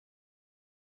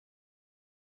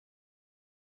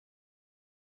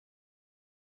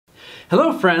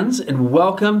Hello friends, and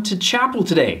welcome to chapel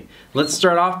today. Let's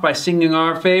start off by singing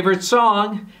our favorite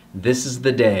song, This is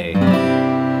the Day.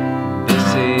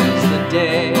 This is the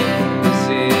day, this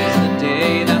is the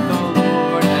day that the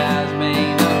Lord has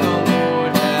made, that the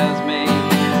Lord has made.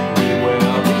 We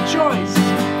will rejoice,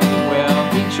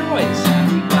 and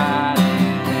be glad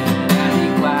in it, and be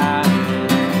glad in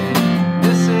it.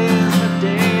 This is the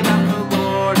day that the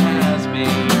Lord has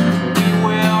made. We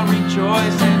will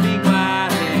rejoice and be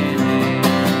glad in it.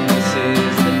 This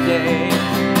is the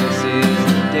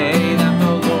day that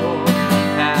the Lord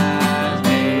has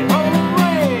made.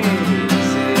 Hooray!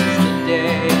 This is the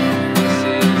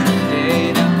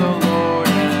day that the Lord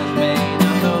has made,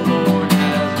 that the Lord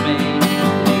has made.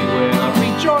 We will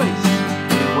rejoice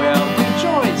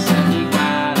and be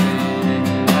glad in it,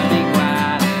 and be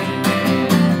glad in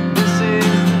it. This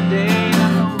is the day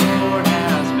that the Lord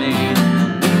has made.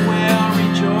 We will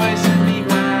rejoice and be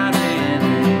glad in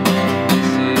it.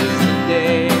 This is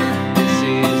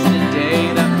the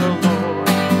day that the Lord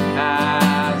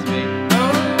has made.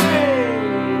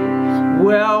 Hooray!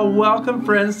 Well, welcome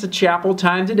friends to chapel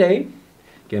time today.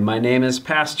 Again, my name is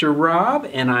Pastor Rob,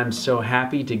 and I'm so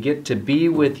happy to get to be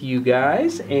with you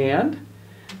guys. And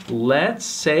let's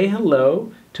say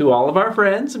hello to all of our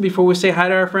friends. And before we say hi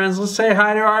to our friends, let's say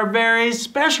hi to our very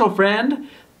special friend,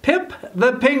 Pip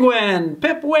the Penguin.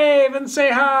 Pip, wave and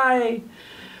say hi.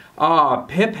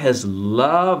 Pip has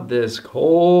loved this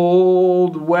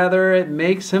cold weather. It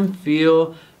makes him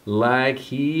feel like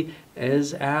he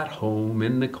is at home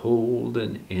in the cold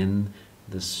and in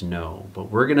the snow.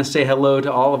 But we're going to say hello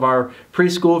to all of our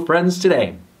preschool friends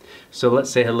today. So let's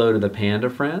say hello to the panda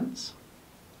friends.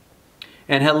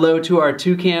 And hello to our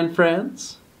toucan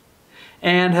friends.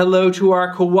 And hello to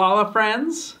our koala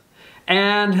friends.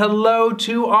 And hello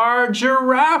to our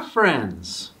giraffe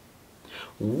friends.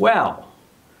 Well,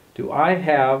 do I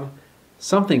have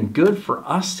something good for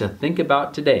us to think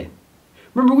about today?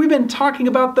 Remember, we've been talking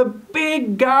about the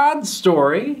big God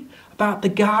story, about the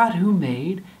God who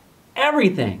made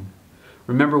everything.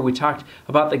 Remember, we talked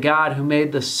about the God who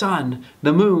made the sun,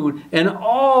 the moon, and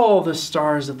all the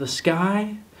stars of the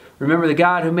sky. Remember the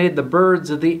God who made the birds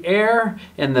of the air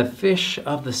and the fish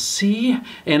of the sea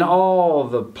and all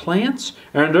the plants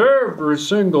and every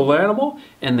single animal,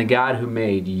 and the God who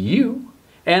made you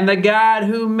and the God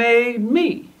who made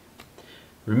me.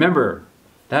 Remember,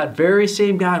 that very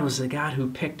same God was the God who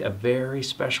picked a very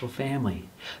special family,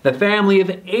 the family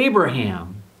of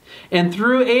Abraham. And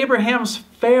through Abraham's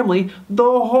family, the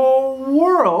whole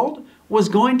world was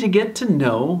going to get to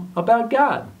know about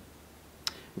God.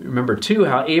 Remember too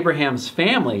how Abraham's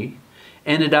family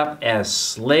ended up as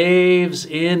slaves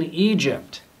in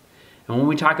Egypt. And when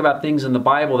we talk about things in the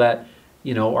Bible that,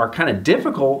 are kind of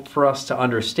difficult for us to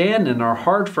understand and are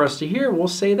hard for us to hear, we'll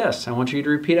say this. I want you to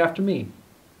repeat after me.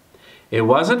 It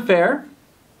wasn't fair.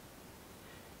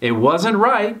 It wasn't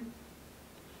right.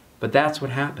 But that's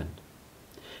what happened.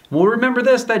 We'll remember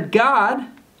this, that God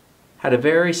had a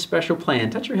very special plan.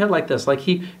 Touch your head like this, like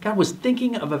God was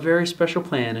thinking of a very special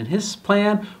plan, and his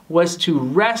plan was to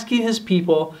rescue his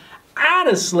people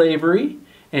out of slavery,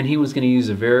 and he was going to use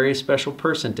a very special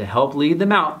person to help lead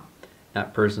them out.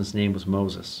 That person's name was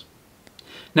Moses.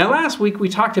 Now last week we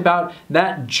talked about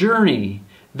that journey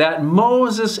that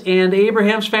Moses and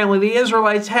Abraham's family, the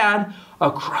Israelites, had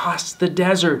across the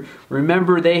desert.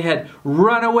 Remember, they had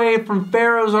run away from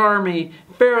Pharaoh's army.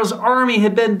 Pharaoh's army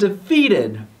had been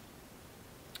defeated.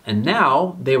 And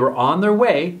now they were on their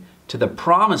way to the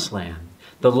promised land,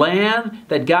 the land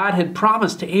that God had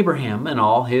promised to Abraham and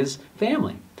all his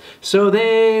family. So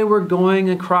they were going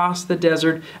across the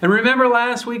desert. And remember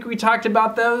last week we talked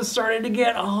about those starting to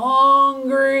get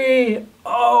hungry.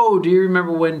 Oh, do you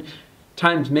remember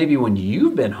times maybe when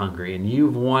you've been hungry and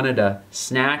you've wanted a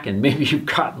snack and maybe you've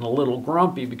gotten a little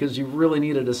grumpy because you really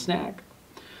needed a snack?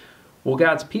 Well,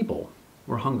 God's people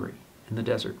were hungry in the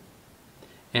desert.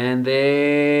 And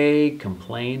they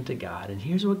complained to God. And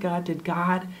here's what God did.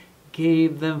 God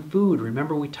gave them food.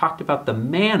 Remember, we talked about the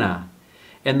manna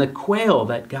and the quail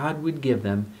that God would give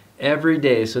them every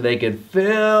day so they could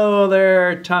fill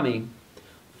their tummy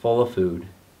full of food.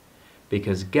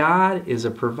 Because God is a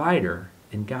provider,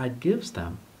 and God gives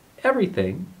them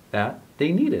everything that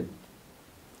they needed.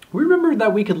 We remember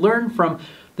that we could learn from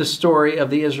the story of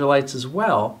the Israelites as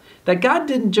well, that God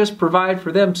didn't just provide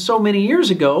for them so many years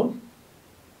ago.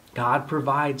 God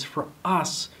provides for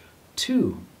us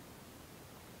too.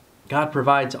 God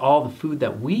provides all the food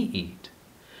that we eat.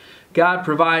 God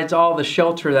provides all the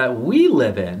shelter that we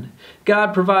live in.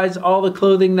 God provides all the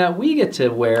clothing that we get to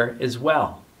wear as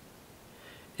well.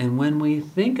 And when we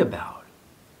think about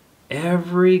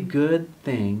every good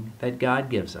thing that God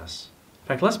gives us,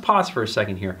 fact, let's pause for a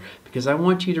second here because I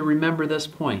want you to remember this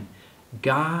point.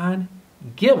 God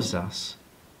gives us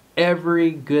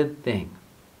every good thing.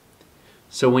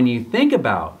 So when you think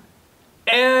about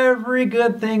every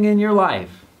good thing in your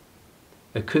life,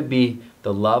 it could be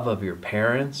the love of your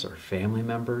parents or family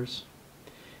members.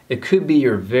 It could be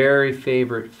your very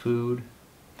favorite food.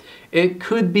 It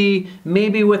could be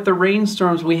maybe with the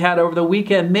rainstorms we had over the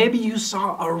weekend, maybe you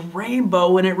saw a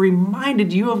rainbow and it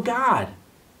reminded you of God.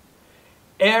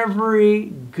 Every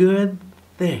good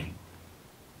thing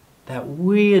that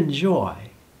we enjoy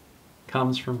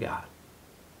comes from God.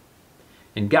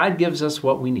 And God gives us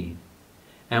what we need.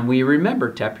 And we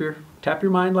remember, tap your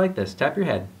mind like this, tap your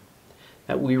head,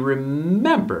 that we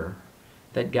remember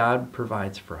that God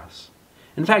provides for us.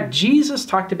 In fact, Jesus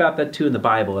talked about that too in the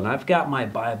Bible, and I've got my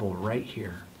Bible right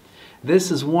here. This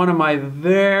is one of my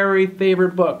very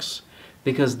favorite books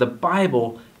because the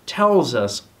Bible tells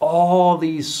us all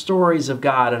these stories of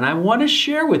God, and I want to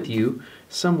share with you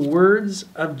some words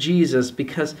of Jesus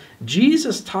because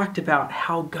Jesus talked about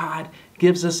how God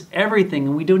gives us everything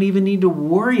and we don't even need to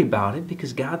worry about it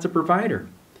because God's a provider.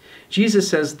 Jesus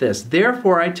says this,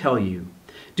 "Therefore I tell you,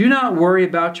 do not worry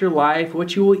about your life,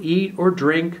 what you will eat or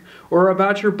drink, or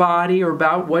about your body or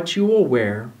about what you will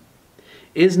wear.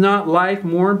 Is not life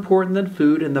more important than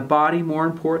food and the body more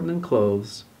important than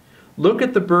clothes? Look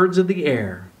at the birds of the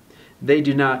air. They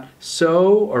do not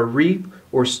sow or reap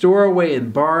or store away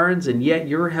in barns, and yet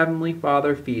your heavenly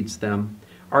Father feeds them.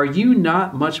 Are you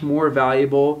not much more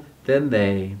valuable than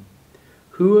they?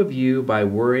 Who of you by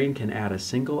worrying can add a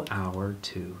single hour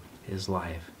to his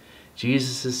life?"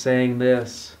 Jesus is saying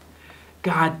this.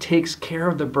 God takes care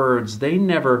of the birds. They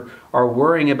never are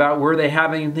worrying about where they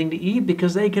have anything to eat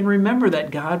because they can remember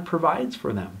that God provides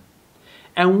for them.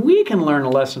 And we can learn a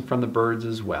lesson from the birds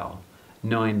as well,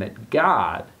 knowing that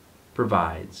God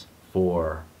provides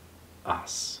for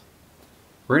us.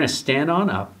 We're going to stand on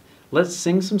up. Let's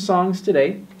sing some songs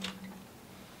today.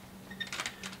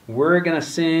 We're going to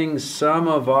sing some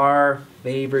of our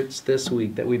favorites this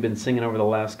week that we've been singing over the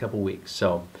last couple weeks.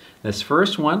 So this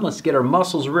first one, let's get our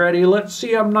muscles ready. Let's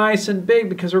see them nice and big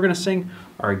because we're going to sing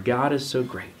Our God is So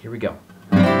Great. Here we go.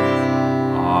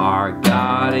 Our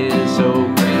God is so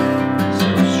great,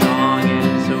 so strong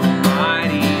and so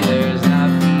mighty. There's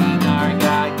nothing our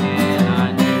God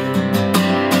cannot do.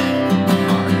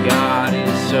 Our God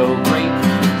is so great,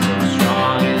 so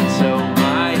strong and so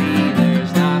mighty.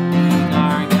 There's nothing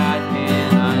our God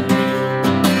cannot do.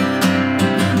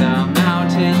 The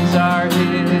mountains are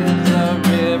His, the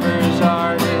rivers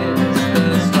are His,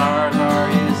 the stars are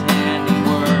His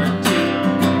handiwork too.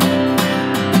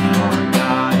 Our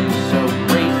God is so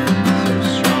great, so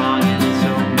strong and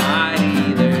so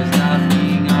mighty. There's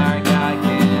nothing our God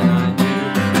cannot do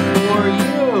for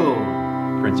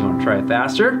you. Friends, you want to try it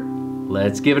faster?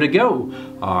 Let's give it a go.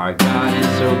 Our God is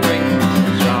so great, so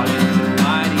strong and so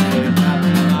mighty. There's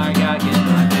nothing our God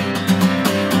cannot do.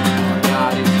 Our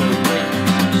God is so great,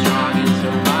 so strong and so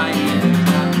mighty. There's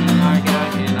nothing our God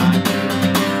cannot do.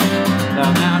 The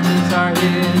mountains are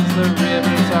His, the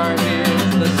rivers are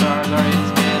His, the stars are His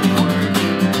handiwork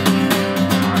too.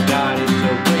 Our God is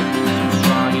so great, so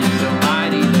strong and so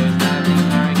mighty. There's nothing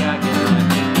our God cannot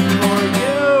do for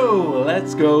you.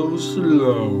 Let's go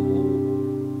slow.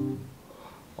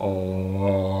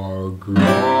 Our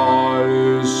God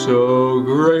is so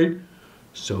great,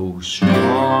 so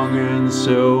strong and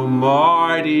so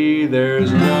mighty.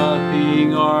 There's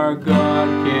nothing our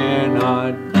God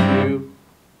cannot do.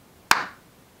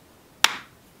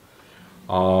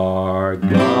 Our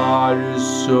God is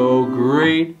so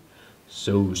great,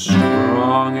 so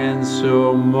strong and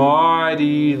so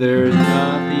mighty. There's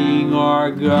nothing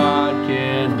our God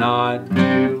cannot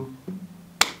do.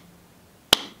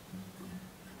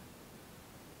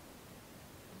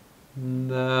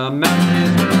 The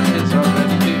mountains are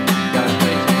ready to God's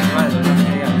grace is right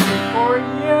for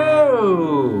you.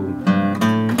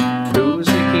 Who's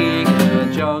the king of the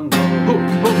jungle?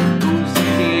 Who's the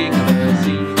king of the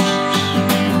sea?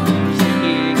 Who's the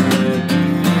king of the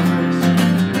universe?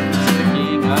 Who's the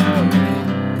king of rain?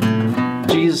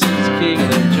 Jesus is king of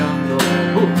the jungle.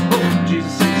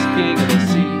 Jesus is king of the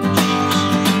sea.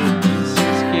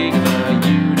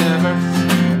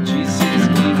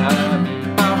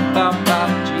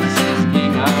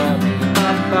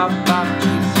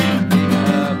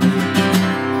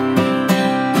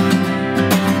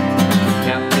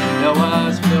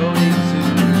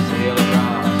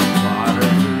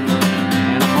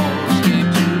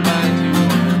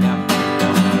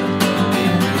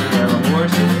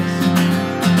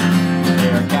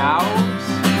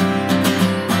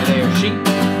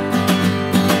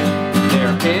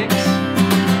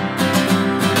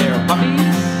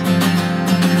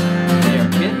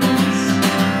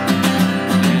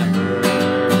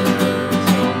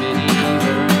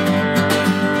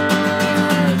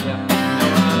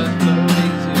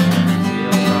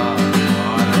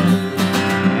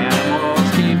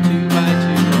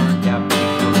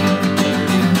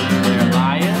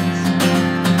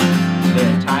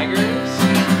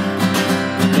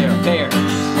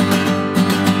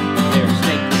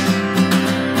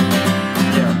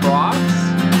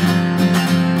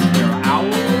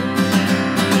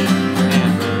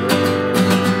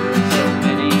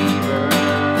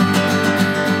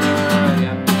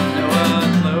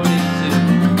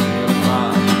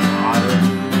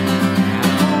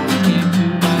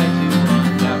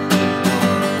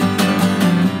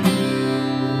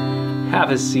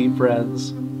 Have a seat,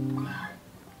 friends.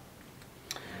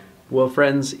 Well,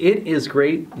 friends, it is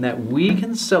great that we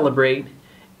can celebrate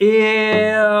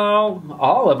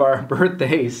all of our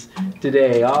birthdays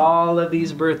today. All of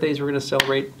these birthdays we're going to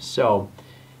celebrate. So,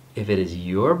 if it is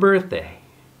your birthday,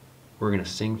 we're going to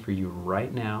sing for you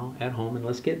right now at home. And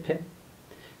let's get Pip.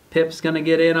 Pip's going to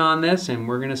get in on this, and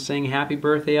we're going to sing happy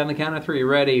birthday on the count of 3.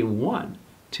 Ready? 1,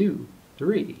 2,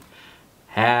 3.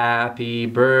 Happy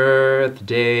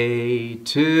birthday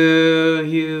to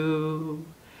you.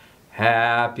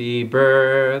 Happy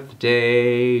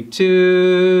birthday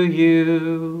to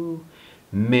you.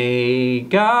 May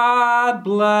God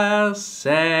bless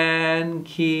and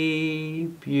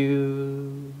keep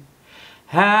you.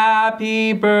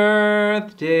 Happy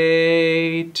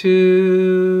birthday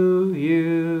to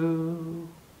you.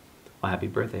 Well, happy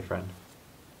birthday, friend.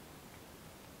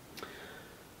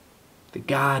 The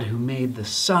God who made the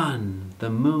sun, the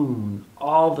moon,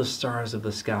 all the stars of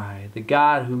the sky, the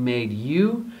God who made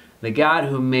you, the God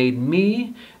who made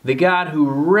me, the God who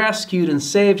rescued and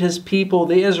saved his people,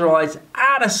 the Israelites,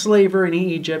 out of slavery in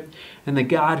Egypt, and the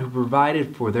God who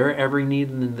provided for their every need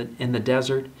in the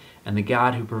desert, and the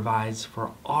God who provides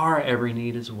for our every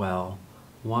need as well,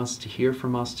 wants to hear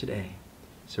from us today.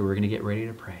 So we're going to get ready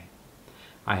to pray.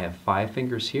 I have 5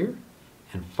 fingers here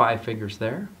and 5 fingers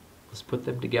there. Let's put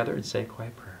them together and say a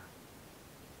quiet prayer.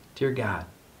 Dear God,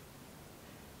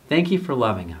 thank you for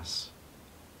loving us.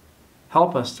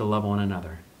 Help us to love one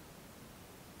another.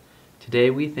 Today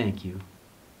we thank you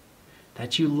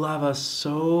that you love us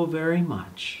so very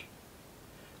much,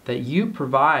 that you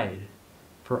provide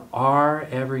for our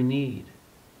every need.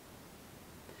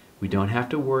 We don't have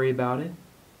to worry about it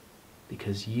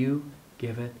because you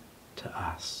give it to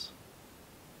us.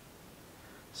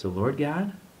 So Lord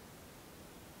God,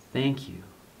 thank you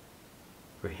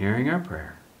for hearing our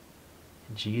prayer.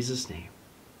 In Jesus' name,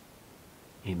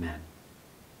 amen.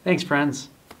 Thanks, friends.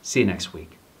 See you next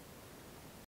week.